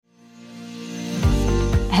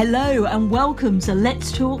Hello and welcome to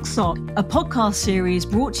Let's Talk SOC, a podcast series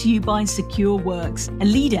brought to you by Secureworks, a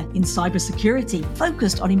leader in cybersecurity,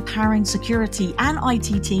 focused on empowering security and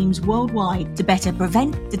IT teams worldwide to better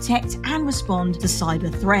prevent, detect and respond to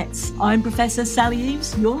cyber threats. I'm Professor Sally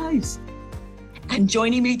Eaves, your host. And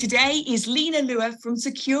joining me today is Lina Lau from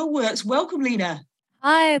Secureworks. Welcome, Lina.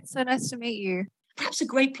 Hi, it's so nice to meet you. Perhaps a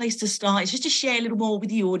great place to start is just to share a little more with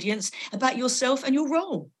the audience about yourself and your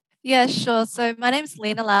role. Yeah, sure. So my name is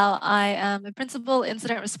Lina Lau. I am a principal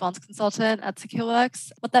incident response consultant at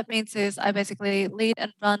Secureworks. What that means is I basically lead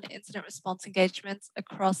and run incident response engagements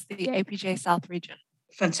across the APJ South region.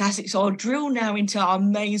 Fantastic. So I'll drill now into our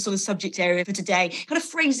main sort of subject area for today, kind of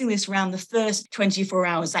phrasing this around the first 24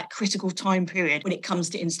 hours, that critical time period when it comes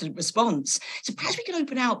to incident response. So perhaps we can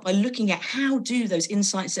open out by looking at how do those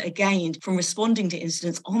insights that are gained from responding to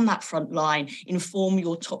incidents on that front line inform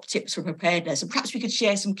your top tips for preparedness? And perhaps we could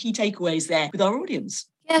share some key takeaways there with our audience.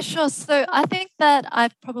 Yeah, sure. So I think that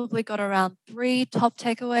I've probably got around 3 top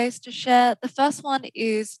takeaways to share. The first one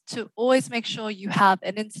is to always make sure you have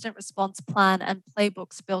an incident response plan and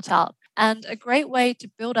playbooks built out. And a great way to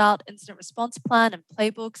build out incident response plan and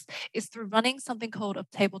playbooks is through running something called a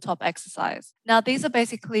tabletop exercise. Now, these are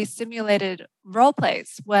basically simulated role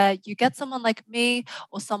plays where you get someone like me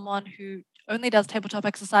or someone who only does tabletop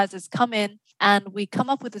exercises come in and we come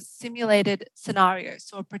up with a simulated scenario,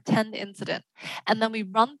 so a pretend incident. And then we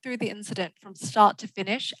run through the incident from start to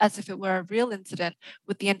finish as if it were a real incident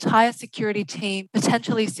with the entire security team,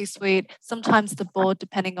 potentially C-suite, sometimes the board,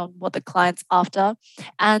 depending on what the client's after.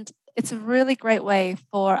 And it's a really great way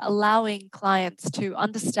for allowing clients to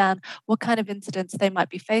understand what kind of incidents they might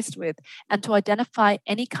be faced with and to identify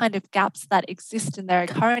any kind of gaps that exist in their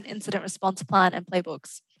current incident response plan and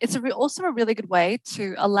playbooks. It's also a really good way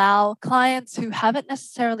to allow clients who haven't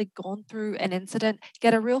necessarily gone through an incident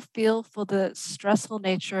get a real feel for the stressful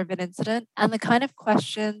nature of an incident and the kind of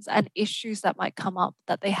questions and issues that might come up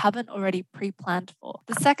that they haven't already pre-planned for.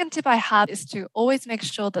 The second tip I have is to always make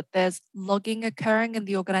sure that there's logging occurring in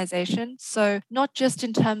the organization. So not just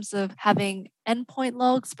in terms of having endpoint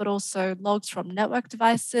logs, but also logs from network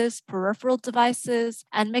devices, peripheral devices,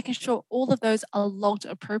 and making sure all of those are logged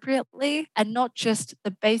appropriately and not just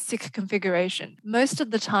the basic configuration. Most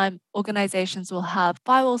of the time, organizations will have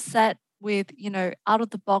firewalls set with, out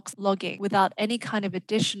of the box logging without any kind of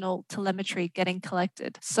additional telemetry getting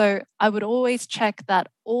collected. So I would always check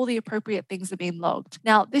that all the appropriate things are being logged.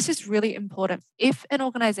 Now, this is really important. If an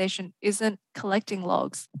organization isn't collecting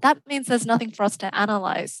logs, that means there's nothing for us to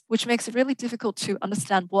analyze, which makes it really difficult to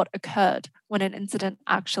understand what occurred when an incident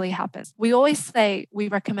actually happens. We always say we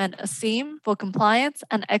recommend a SIEM for compliance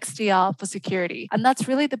and XDR for security. And that's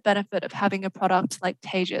really the benefit of having a product like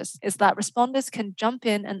Taegis, is that responders can jump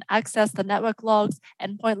in and access the network logs,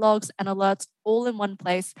 endpoint logs, and alerts all in one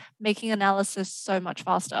place, making analysis so much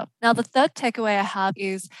faster. Now, the third takeaway I have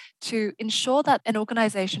is to ensure that an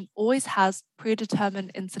organization always has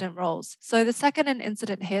predetermined incident roles. So the second an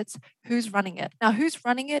incident hits, who's running it? Now, who's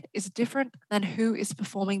running it is different than who is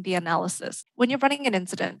performing the analysis. When you're running an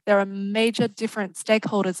incident, there are major different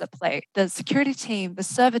stakeholders at play. The security team, the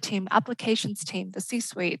server team, applications team, the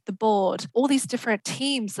C-suite, the board, all these different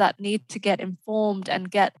teams that need to get informed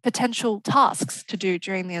and get potential tasks to do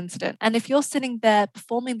during the incident. And if you're sitting there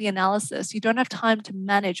performing the analysis, you don't have time to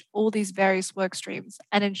manage all these various work streams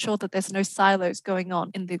and ensure that there's no silos going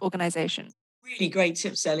on in the organization. Really great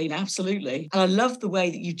tips, Lina, absolutely. And I love the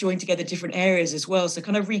way that you've joined together different areas as well. So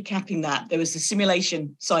kind of recapping that, there was the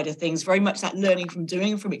simulation side of things, very much that learning from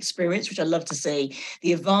doing, from experience, which I love to see,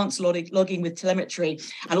 the advanced logging with telemetry,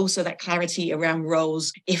 and also that clarity around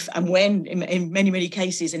roles, if and when, in many, many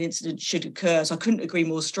cases, an incident should occur. So I couldn't agree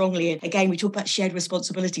more strongly. And again, we talk about shared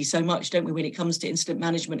responsibility so much, don't we, when it comes to incident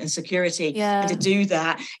management and security. Yeah. And to do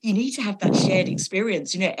that, you need to have that shared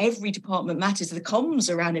experience. Every department matters. The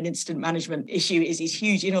comms around an incident management issue is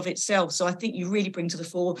huge in of itself. So I think you really bring to the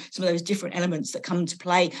fore some of those different elements that come to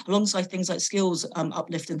play alongside things like skills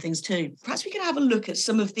uplift and things too. Perhaps we can have a look at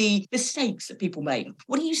some of the mistakes that people make.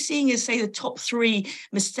 What are you seeing as, say, the top 3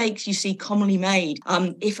 mistakes you see commonly made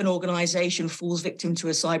if an organization falls victim to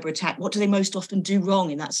a cyber attack? What do they most often do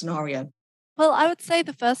wrong in that scenario? Well, I would say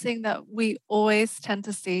the first thing that we always tend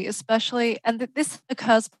to see, especially, and this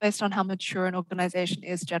occurs based on how mature an organization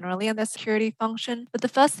is generally in their security function. But the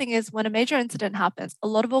first thing is when a major incident happens, a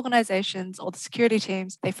lot of organizations or the security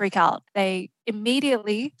teams, they freak out. They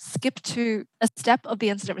immediately skip to a step of the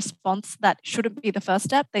incident response that shouldn't be the first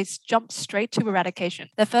step. They jump straight to eradication.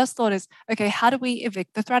 Their first thought is, okay, how do we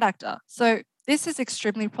evict the threat actor? So this is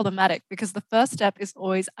extremely problematic because the first step is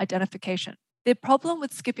always identification. The problem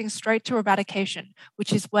with skipping straight to eradication,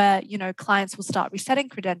 which is where, clients will start resetting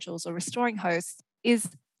credentials or restoring hosts, is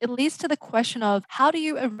it leads to the question of how do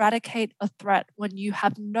you eradicate a threat when you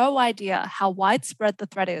have no idea how widespread the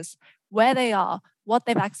threat is, where they are, what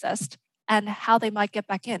they've accessed, and how they might get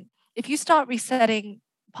back in. If you start resetting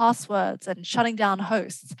passwords and shutting down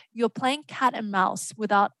hosts, you're playing cat and mouse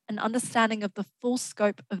without an understanding of the full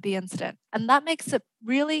scope of the incident. And that makes it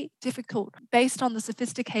really difficult based on the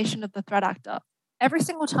sophistication of the threat actor. Every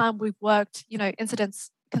single time we've worked,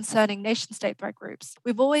 incidents concerning nation-state threat groups,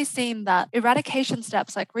 we've always seen that eradication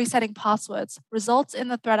steps like resetting passwords results in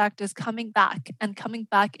the threat actors coming back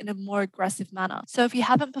in a more aggressive manner. So if you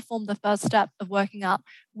haven't performed the first step of working out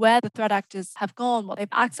where the threat actors have gone, what they've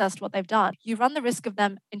accessed, what they've done, you run the risk of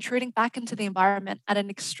them intruding back into the environment at an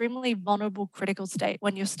extremely vulnerable critical state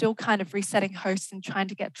when you're still kind of resetting hosts and trying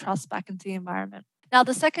to get trust back into the environment. Now,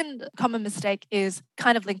 the second common mistake is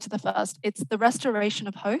kind of linked to the first. It's the restoration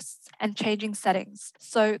of hosts and changing settings.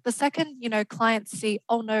 So the second, clients see,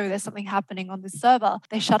 oh no, there's something happening on this server,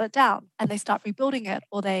 they shut it down and they start rebuilding it,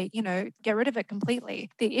 or they, get rid of it completely.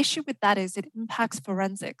 The issue with that is it impacts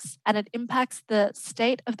forensics and it impacts the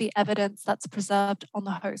state of the evidence that's preserved on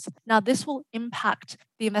the host. Now, this will impact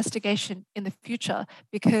the investigation in the future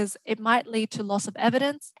because it might lead to loss of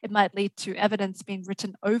evidence. It might lead to evidence being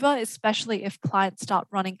written over, especially if clients start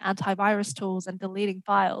running antivirus tools and deleting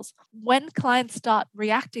files. When clients start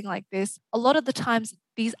reacting like this, a lot of the times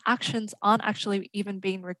these actions aren't actually even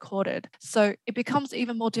being recorded. So it becomes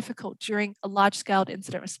even more difficult during a large-scale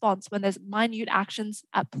incident response when there's minute actions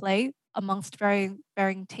at play amongst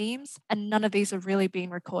varying teams, and none of these are really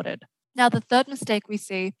being recorded. Now, the third mistake we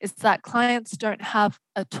see is that clients don't have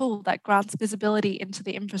a tool that grants visibility into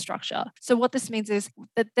the infrastructure. So what this means is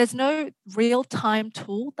that there's no real-time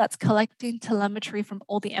tool that's collecting telemetry from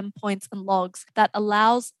all the endpoints and logs that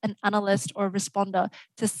allows an analyst or a responder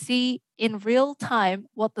to see in real time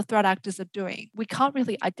what the threat actors are doing. We can't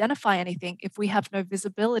really identify anything if we have no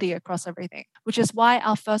visibility across everything, which is why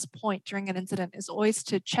our first point during an incident is always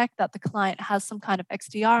to check that the client has some kind of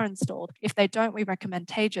XDR installed. If they don't, we recommend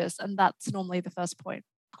Taegis, and that's normally the first point.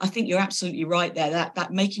 I think you're absolutely right there.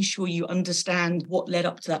 That making sure you understand what led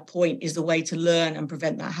up to that point is the way to learn and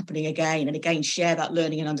prevent that happening again. And again, share that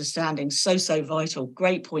learning and understanding. So vital.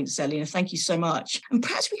 Great point, Selina. Thank you so much. And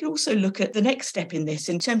perhaps we can also look at the next step in this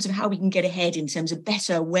in terms of how we can get ahead in terms of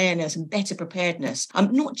better awareness and better preparedness,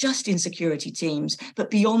 not just in security teams, but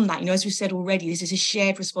beyond that. As we said already, this is a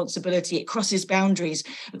shared responsibility. It crosses boundaries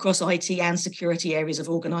across IT and security areas of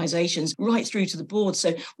organizations right through to the board.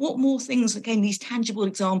 So what more things, again, these tangible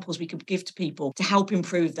examples we could give to people to help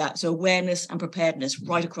improve that? So awareness and preparedness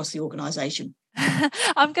right across the organization.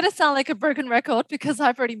 I'm going to sound like a broken record because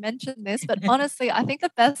I've already mentioned this, but honestly, I think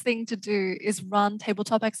the best thing to do is run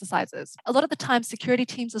tabletop exercises. A lot of the time, security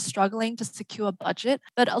teams are struggling to secure budget,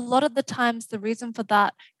 but a lot of the times the reason for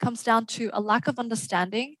that comes down to a lack of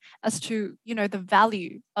understanding as to, the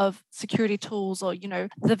value of security tools or,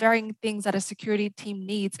 the varying things that a security team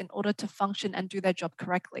needs in order to function and do their job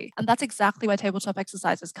correctly. And that's exactly where tabletop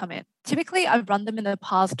exercises come in. Typically, I've run them in the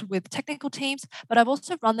past with technical teams, but I've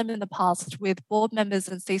also run them in the past with board members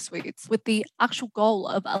and C-suites with the actual goal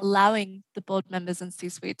of allowing the board members and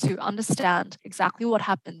C-suite to understand exactly what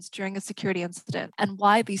happens during a security incident and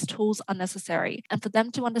why these tools are necessary, and for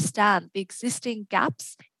them to understand the existing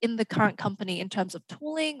gaps in the current company in terms of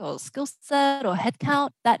tooling or skill set or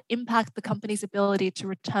headcount that impact the company's ability to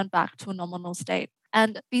return back to a nominal state.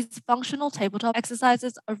 And these functional tabletop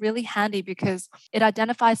exercises are really handy because it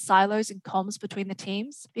identifies silos and comms between the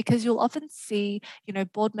teams, because you'll often see,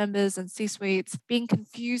 board members and C-suites being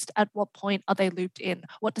confused at what point are they looped in,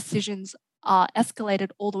 what decisions are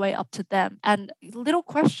escalated all the way up to them, and little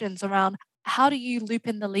questions around how do you loop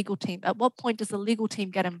in the legal team? At what point does the legal team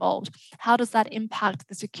get involved? How does that impact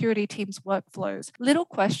the security team's workflows? Little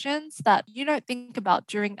questions that you don't think about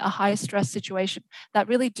during a high stress situation that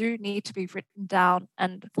really do need to be written down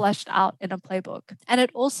and fleshed out in a playbook. And it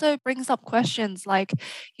also brings up questions like,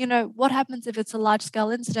 what happens if it's a large scale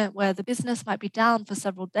incident where the business might be down for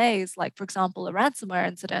several days, like for example, a ransomware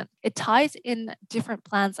incident? It ties in different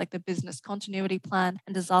plans like the business continuity plan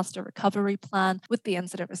and disaster recovery plan with the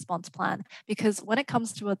incident response plan. Because when it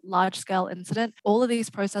comes to a large-scale incident, all of these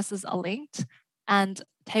processes are linked, and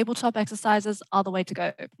tabletop exercises are the way to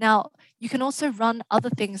go. Now, you can also run other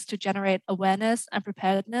things to generate awareness and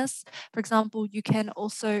preparedness. For example, you can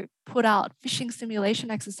also put out phishing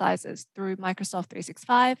simulation exercises through Microsoft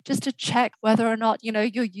 365 just to check whether or not,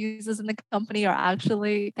 your users in the company are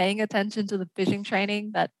actually paying attention to the phishing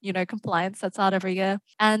training that, compliance sets out every year.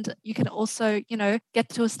 And you can also, get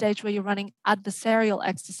to a stage where you're running adversarial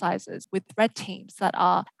exercises with red teams that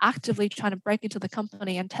are actively trying to break into the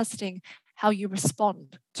company and testing how you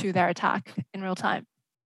respond to their attack in real time.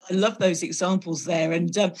 I love those examples there.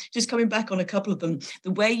 And just coming back on a couple of them, the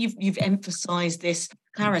way you've emphasized this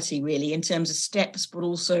clarity really in terms of steps, but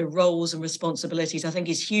also roles and responsibilities, I think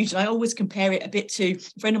is huge. And I always compare it a bit to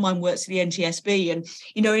a friend of mine works at the NTSB, and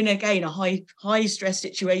in again a high stress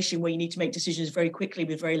situation where you need to make decisions very quickly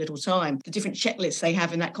with very little time. The different checklists they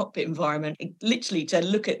have in that cockpit environment, literally to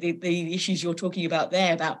look at the issues you're talking about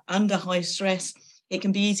there, about under high stress. It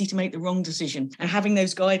can be easy to make the wrong decision. And having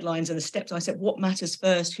those guidelines and the steps I said, what matters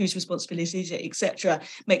first, whose responsibility is it, etc.,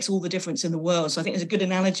 makes all the difference in the world. So I think it's a good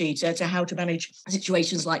analogy to how to manage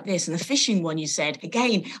situations like this. And the phishing one you said,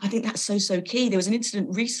 again, I think that's so key. There was an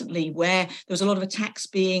incident recently where there was a lot of attacks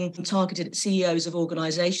being targeted at CEOs of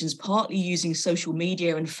organizations, partly using social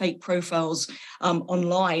media and fake profiles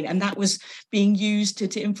online. And that was being used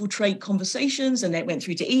to infiltrate conversations, and they went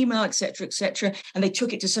through to email, etc., etc. And they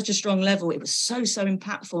took it to such a strong level. It was so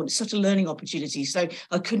impactful. It's such a learning opportunity. So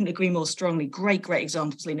I couldn't agree more strongly. Great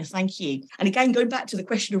examples, Lina. Thank you. And again, going back to the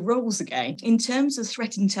question of roles again, in terms of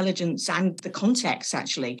threat intelligence and the context,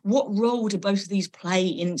 actually, what role do both of these play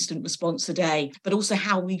in incident response today, but also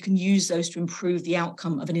how we can use those to improve the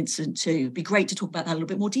outcome of an incident too? It'd be great to talk about that in a little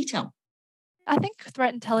bit more detail. I think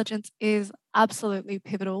threat intelligence is absolutely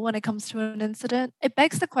pivotal when it comes to an incident. It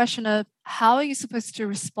begs the question of how are you supposed to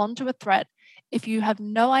respond to a threat if you have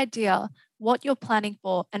no idea what you're planning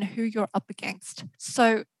for and who you're up against?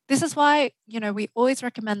 So this is why, we always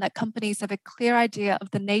recommend that companies have a clear idea of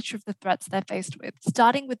the nature of the threats they're faced with,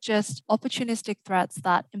 starting with just opportunistic threats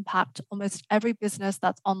that impact almost every business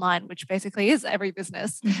that's online, which basically is every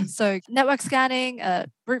business. Mm-hmm. So network scanning,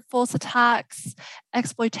 brute force attacks,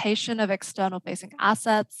 exploitation of external facing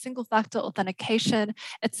assets, single factor authentication,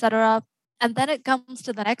 etc. And then it comes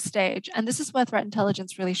to the next stage, and this is where threat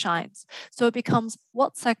intelligence really shines. So it becomes,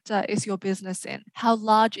 what sector is your business in? How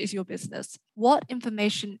large is your business? What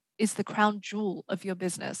information is the crown jewel of your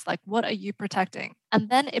business? Like, what are you protecting? And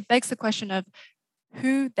then it begs the question of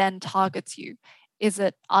who then targets you.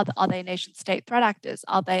 Are they nation state threat actors?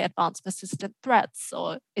 Are they advanced persistent threats?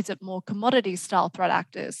 Or is it more commodity style threat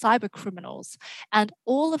actors, cyber criminals? And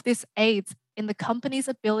all of this aids in the company's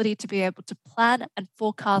ability to be able to plan and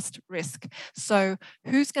forecast risk. So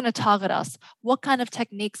who's going to target us? What kind of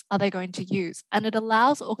techniques are they going to use? And it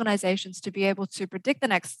allows organizations to be able to predict the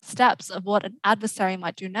next steps of what an adversary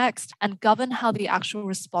might do next and govern how the actual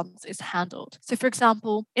response is handled. So for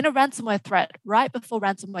example, in a ransomware threat, right before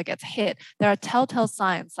ransomware gets hit, there are telltale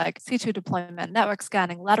signs like C2 deployment, network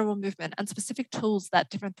scanning, lateral movement, and specific tools that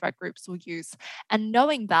different threat groups will use. And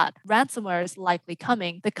knowing that ransomware is likely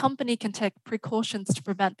coming, the company can take precautions to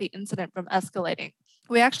prevent the incident from escalating.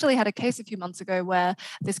 We actually had a case a few months ago where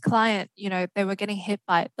this client, they were getting hit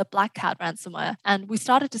by the Black Cat ransomware, and we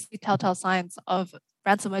started to see telltale signs of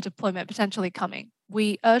ransomware deployment potentially coming.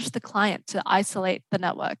 We urged the client to isolate the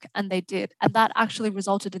network, and they did. And that actually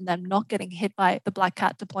resulted in them not getting hit by the Black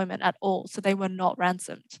Cat deployment at all. So they were not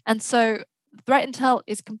ransomed. And so threat intel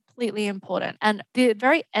is completely important. And the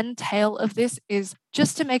very end tail of this is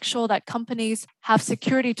just to make sure that companies have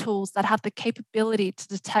security tools that have the capability to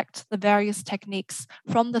detect the various techniques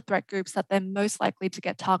from the threat groups that they're most likely to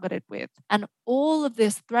get targeted with. And all of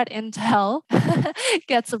this threat intel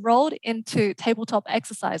gets rolled into tabletop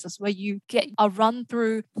exercises where you get a run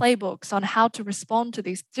through playbooks on how to respond to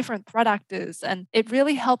these different threat actors. And it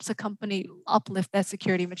really helps a company uplift their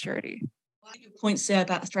security maturity. Your points there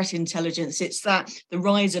about threat intelligence, it's that the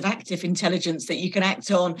rise of active intelligence that you can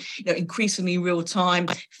act on, increasingly real time,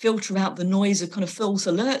 filter out the noise of kind of false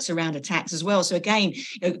alerts around attacks as well. So again,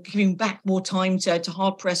 giving back more time to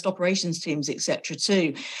hard pressed operations teams, etc.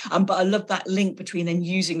 too. But I love that link between then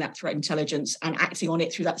using that threat intelligence and acting on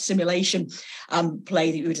it through that simulation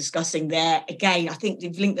play that you were discussing there. Again, I think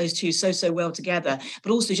they've linked those two so well together.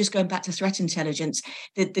 But also just going back to threat intelligence,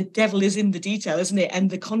 the devil is in the detail, isn't it? And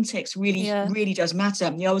the context really really does matter.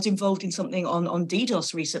 I was involved in something on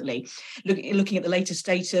DDoS recently, looking at the latest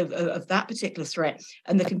state of that particular threat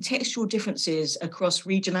and the contextual differences across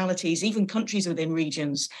regionalities, even countries within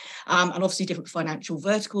regions, and obviously different financial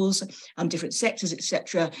verticals, different sectors,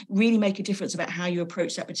 etc., really make a difference about how you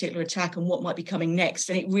approach that particular attack and what might be coming next.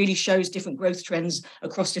 And it really shows different growth trends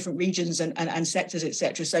across different regions and sectors,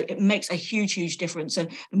 etc. So it makes a huge difference. And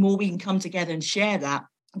the more we can come together and share that,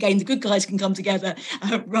 again, the good guys can come together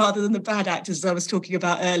rather than the bad actors, as I was talking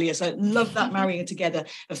about earlier. So I love that marrying together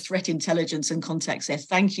of threat intelligence and context there.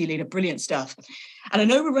 Thank you, Lina. Brilliant stuff. And I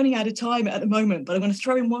know we're running out of time at the moment, but I'm going to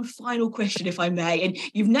throw in one final question, if I may. And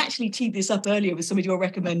you've naturally teed this up earlier with some of your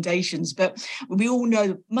recommendations, but we all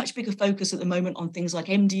know much bigger focus at the moment on things like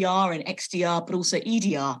MDR and XDR, but also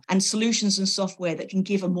EDR and solutions and software that can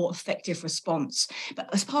give a more effective response.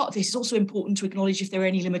 But as part of this, it's also important to acknowledge if there are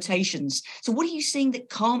any limitations. So what are you seeing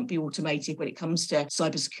that can't be automated when it comes to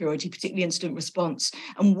cybersecurity, particularly incident response?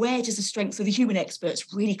 And where does the strength of the human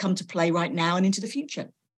experts really come to play right now and into the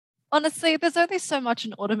future? Honestly, there's only so much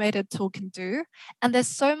an automated tool can do, and there's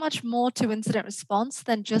so much more to incident response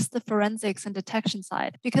than just the forensics and detection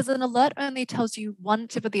side, because an alert only tells you one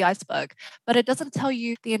tip of the iceberg, but it doesn't tell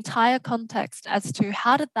you the entire context as to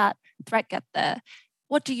how did that threat get there?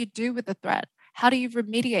 What do you do with the threat? How do you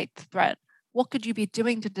remediate the threat? What could you be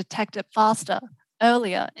doing to detect it faster,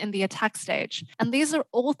 earlier in the attack stage? And these are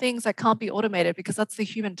all things that can't be automated because that's the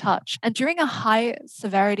human touch. And during a high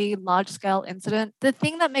severity, large scale incident, the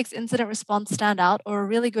thing that makes incident response stand out, or a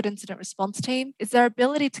really good incident response team, is their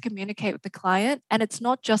ability to communicate with the client. And it's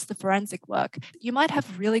not just the forensic work. You might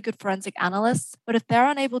have really good forensic analysts, but if they're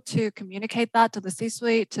unable to communicate that to the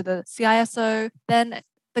C-suite, to the CISO, then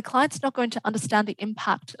the client's not going to understand the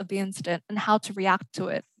impact of the incident and how to react to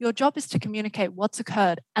it. Your job is to communicate what's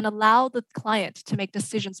occurred and allow the client to make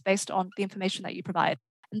decisions based on the information that you provide.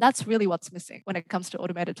 And that's really what's missing when it comes to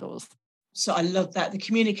automated tools. So I love that, the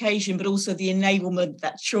communication, but also the enablement,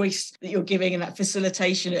 that choice that you're giving and that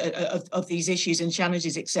facilitation of these issues and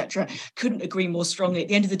challenges, etc. Couldn't agree more strongly. At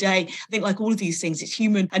the end of the day, I think like all of these things, it's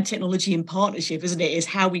human and technology in partnership, isn't it? Is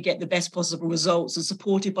how we get the best possible results, and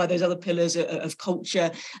supported by those other pillars of culture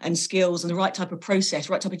and skills and the right type of process,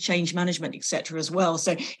 right type of change management, etc. as well.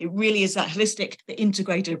 So it really is that holistic, the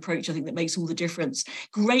integrated approach, I think, that makes all the difference.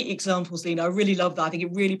 Great examples, Lina. I really love that. I think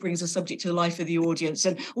it really brings the subject to the life of the audience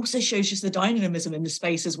and also shows just the dynamism in the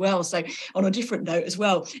space as well. So on a different note as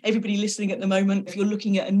well, everybody listening at the moment, if you're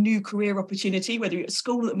looking at a new career opportunity, whether you're at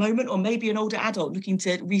school at the moment or maybe an older adult looking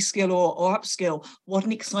to reskill or upskill, what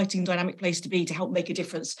an exciting dynamic place to be to help make a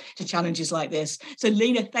difference to challenges like this. So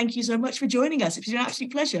Lina, thank you so much for joining us. It's been an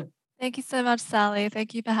absolute pleasure. Thank you so much, Sally.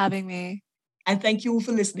 Thank you for having me. And thank you all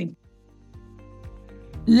for listening.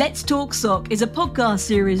 Let's Talk SOC is a podcast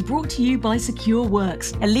series brought to you by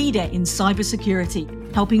Secureworks, a leader in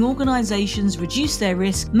cybersecurity, helping organizations reduce their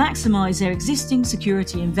risk, maximize their existing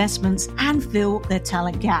security investments, and fill their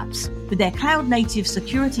talent gaps. With their cloud-native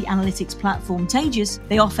security analytics platform, Taegis,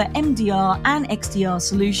 they offer MDR and XDR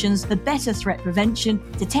solutions for better threat prevention,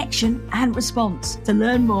 detection, and response. To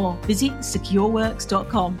learn more, visit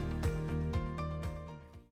secureworks.com.